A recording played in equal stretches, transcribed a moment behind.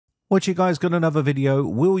What you guys got another video,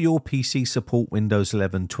 will your PC support Windows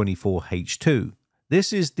 11 24H2?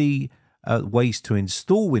 This is the ways to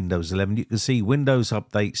install Windows 11. You can see Windows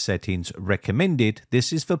Update Settings Recommended.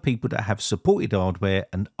 This is for people that have supported hardware,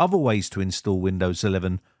 and other ways to install Windows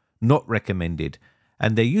 11 not recommended.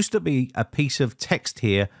 And there used to be a piece of text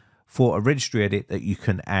here for a registry edit that you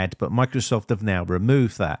can add, but Microsoft have now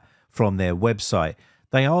removed that from their website.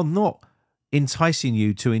 They are not enticing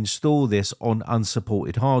you to install this on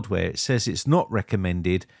unsupported hardware. It says it's not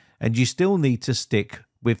recommended, and you still need to stick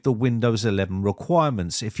with the Windows 11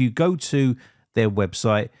 requirements. If you go to their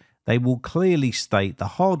website, they will clearly state the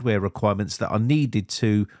hardware requirements that are needed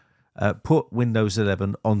to put Windows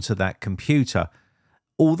 11 onto that computer.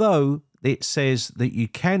 Although it says that you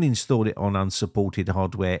can install it on unsupported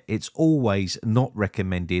hardware, it's always not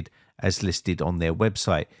recommended as listed on their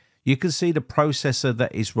website. You can see the processor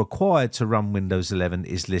that is required to run Windows 11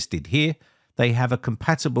 is listed here. They have a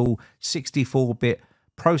compatible 64-bit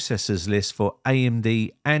processors list for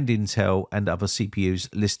AMD and Intel and other CPUs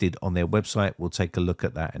listed on their website. We'll take a look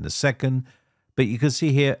at that in a second. But you can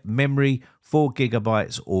see here memory 4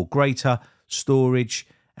 GB or greater, storage,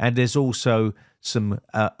 and there's also some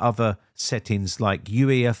other settings like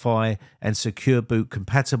UEFI and Secure Boot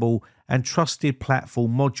compatible and Trusted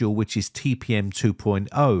Platform Module, which is TPM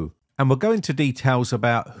 2.0. And we'll go into details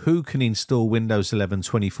about who can install Windows 11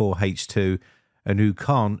 24H2 and who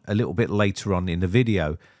can't a little bit later on in the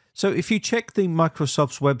video. So if you check the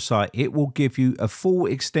Microsoft's website, it will give you a full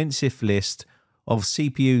extensive list of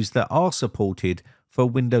CPUs that are supported for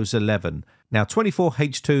Windows 11. Now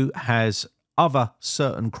 24H2 has other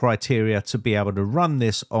certain criteria to be able to run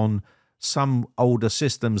this on some older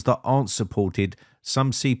systems that aren't supported.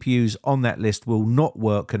 Some CPUs on that list will not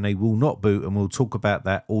work and they will not boot, and we'll talk about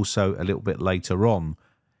that also a little bit later on.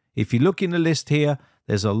 If you look in the list here,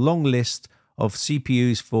 there's a long list of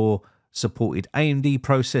CPUs for supported AMD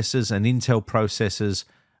processors and Intel processors,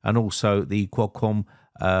 and also the Qualcomm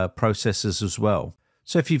processors as well.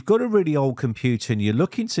 So if you've got a really old computer and you're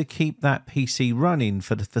looking to keep that PC running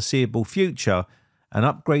for the foreseeable future and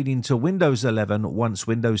upgrading to Windows 11 once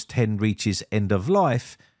Windows 10 reaches end of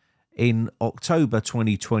life in October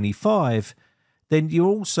 2025, then you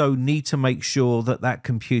also need to make sure that that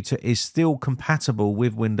computer is still compatible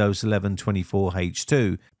with Windows 11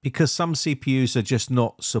 24H2, because some CPUs are just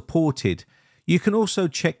not supported. You can also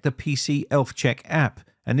check the PC Health Check app,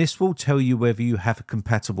 and this will tell you whether you have a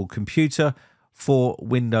compatible computer for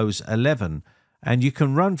Windows 11. And you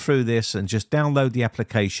can run through this and just download the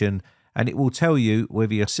application, and it will tell you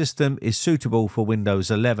whether your system is suitable for Windows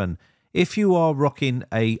 11. If you are rocking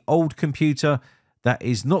an old computer that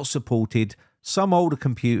is not supported, some older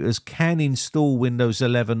computers can install Windows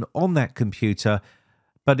 11 on that computer,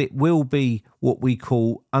 but it will be what we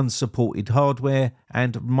call unsupported hardware,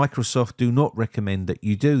 and Microsoft do not recommend that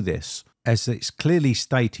you do this. As it's clearly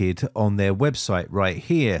stated on their website right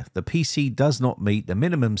here, the PC does not meet the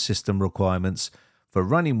minimum system requirements for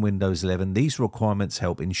running Windows 11. These requirements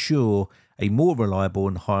help ensure a more reliable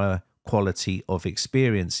and higher quality of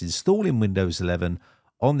experience. Installing Windows 11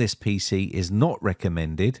 on this PC is not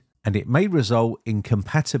recommended, and it may result in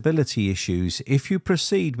compatibility issues. If you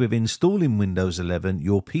proceed with installing Windows 11,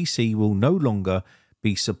 your PC will no longer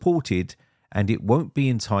be supported and it won't be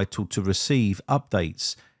entitled to receive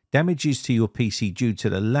updates. Damages to your PC due to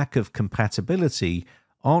the lack of compatibility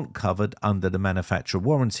aren't covered under the manufacturer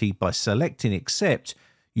warranty. By selecting accept,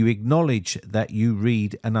 you acknowledge that you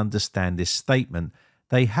read and understand this statement.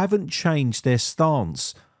 They haven't changed their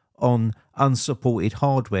stance on unsupported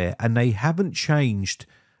hardware, and they haven't changed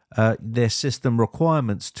their system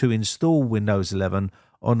requirements to install Windows 11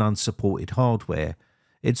 on unsupported hardware.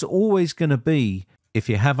 It's always going to be, if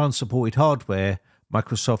you have unsupported hardware,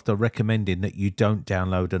 Microsoft are recommending that you don't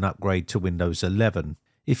download and upgrade to Windows 11.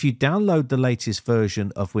 If you download the latest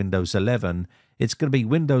version of Windows 11, it's going to be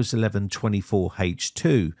Windows 11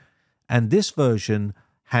 24H2, and this version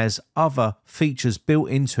has other features built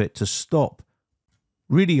into it to stop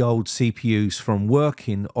really old CPUs from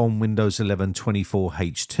working on Windows 11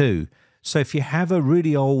 24H2. So if you have a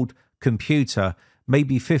really old computer,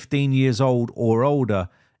 maybe 15 years old or older,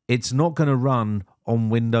 it's not going to run on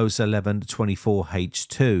Windows 11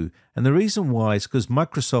 24H2. And the reason why is because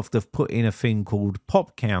Microsoft have put in a thing called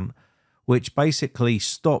pop count, which basically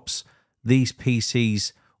stops these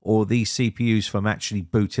PCs or these CPUs from actually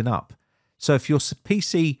booting up. So if your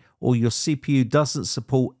PC or your CPU doesn't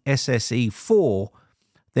support SSE4,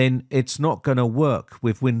 then it's not going to work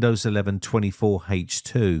with Windows 11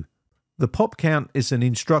 24H2. The pop count is an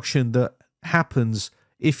instruction that happens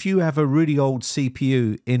if you have a really old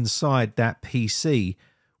CPU inside that PC,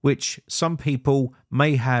 which some people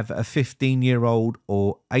may have a 15-year-old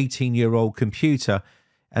or 18-year-old computer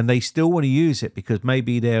and they still want to use it because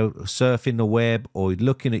maybe they're surfing the web or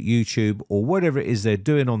looking at YouTube or whatever it is they're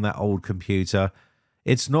doing on that old computer.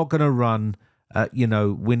 It's not going to run,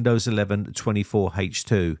 Windows 11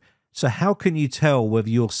 24H2. So how can you tell whether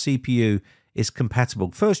your CPU is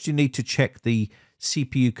compatible? First, you need to check the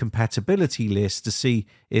CPU compatibility list to see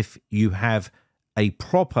if you have a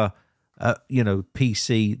proper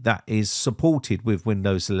PC that is supported with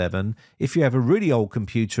Windows 11. If you have a really old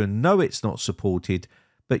computer and know it's not supported,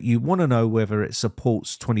 but you want to know whether it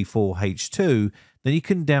supports 24H2, then you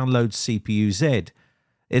can download CPU-Z.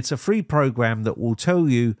 It's a free program that will tell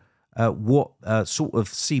you what sort of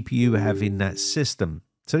CPU you have in that system.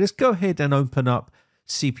 So let's go ahead and open up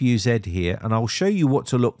CPU-Z here, and I'll show you what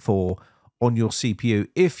to look for on your CPU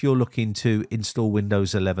if you're looking to install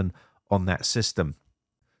Windows 11 on that system.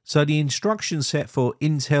 So the instruction set for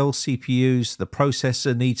Intel CPUs, the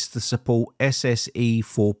processor needs to support SSE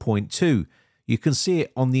 4.2. You can see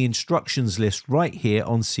it on the instructions list right here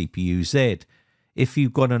on CPU-Z. If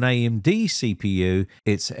you've got an AMD CPU,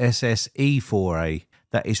 it's SSE 4A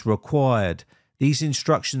that is required. These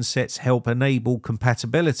instruction sets help enable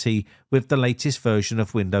compatibility with the latest version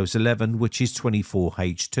of Windows 11, which is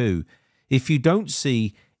 24H2. If you don't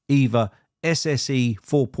see either SSE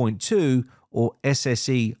 4.2 or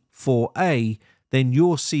SSE 4A, then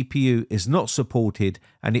your CPU is not supported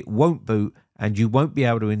and it won't boot, and you won't be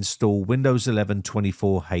able to install Windows 11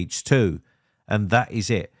 24H2. And that is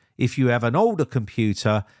it. If you have an older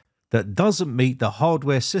computer that doesn't meet the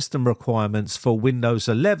hardware system requirements for Windows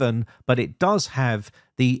 11, but it does have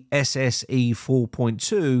the SSE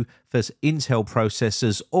 4.2 for Intel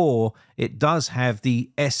processors, or it does have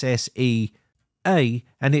the SSE-A,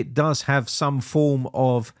 and it does have some form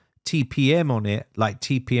of TPM on it, like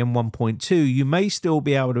TPM 1.2, you may still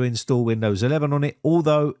be able to install Windows 11 on it,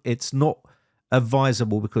 although it's not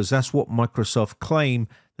advisable because that's what Microsoft claim,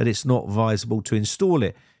 that it's not advisable to install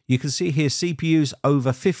it. You can see here CPUs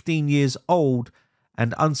over 15 years old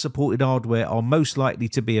and unsupported hardware are most likely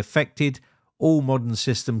to be affected. All modern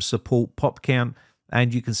systems support pop count,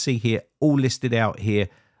 and you can see here all listed out here.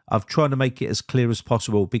 I've tried to make it as clear as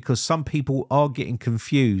possible because some people are getting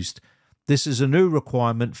confused. This is a new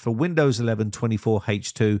requirement for Windows 11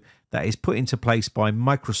 24H2 that is put into place by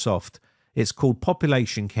Microsoft. It's called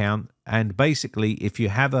population count, and basically if you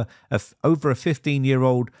have over a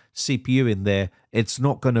 15-year-old CPU in there, it's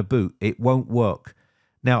not going to boot. It won't work.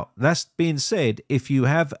 Now, that's being said, if you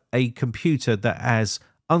have a computer that has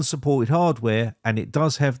unsupported hardware and it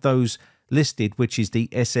does have those listed, which is the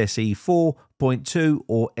SSE 4.2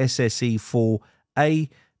 or SSE 4A,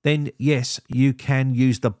 then yes, you can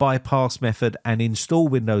use the bypass method and install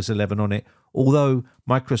Windows 11 on it, although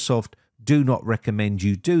Microsoft do not recommend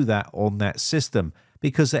you do that on that system,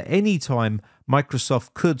 because at any time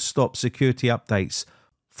Microsoft could stop security updates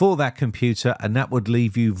for that computer and that would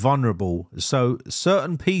leave you vulnerable. So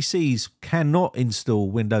certain PCs cannot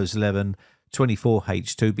install Windows 11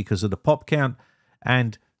 24H2 because of the pop count,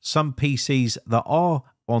 and some PCs that are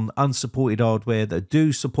on unsupported hardware that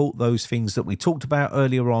do support those things that we talked about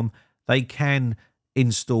earlier on, they can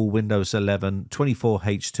install Windows 11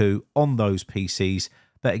 24H2 on those PCs.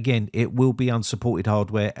 But again, it will be unsupported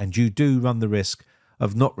hardware and you do run the risk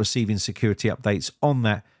of not receiving security updates on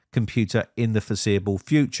that computer in the foreseeable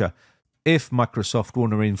future. If Microsoft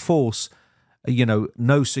want to enforce,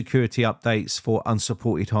 no security updates for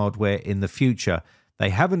unsupported hardware in the future.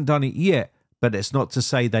 They haven't done it yet, but it's not to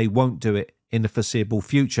say they won't do it in the foreseeable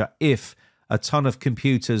future if a ton of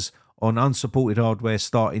computers on unsupported hardware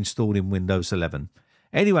start installing Windows 11.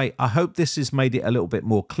 Anyway, I hope this has made it a little bit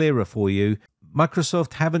more clearer for you.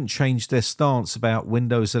 Microsoft haven't changed their stance about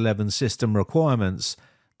Windows 11 system requirements.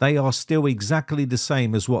 They are still exactly the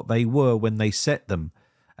same as what they were when they set them,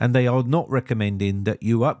 and they are not recommending that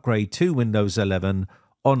you upgrade to Windows 11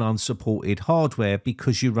 on unsupported hardware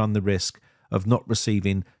because you run the risk of not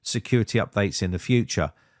receiving security updates in the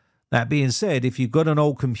future. That being said, if you've got an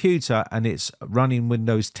old computer and it's running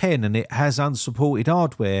Windows 10 and it has unsupported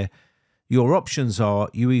hardware, your options are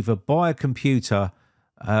you either buy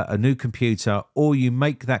a new computer, or you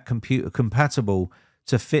make that computer compatible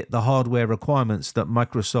to fit the hardware requirements that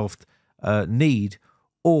Microsoft need,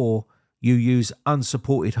 or you use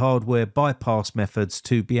unsupported hardware bypass methods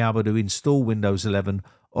to be able to install Windows 11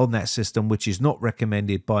 on that system, which is not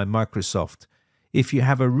recommended by Microsoft. If you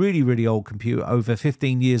have a really, really old computer, over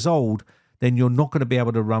 15 years old, then you're not going to be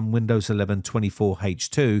able to run Windows 11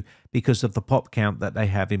 24H2 because of the pop count that they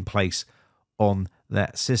have in place on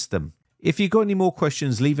that system. If you've got any more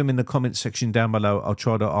questions, leave them in the comment section down below. I'll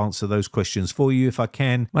try to answer those questions for you if I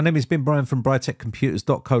can. My name has been Brian from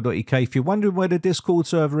briteccomputers.co.uk. If you're wondering where the Discord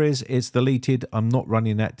server is, it's deleted. I'm not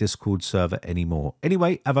running that Discord server anymore.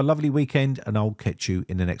 Anyway, have a lovely weekend and I'll catch you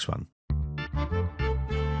in the next one.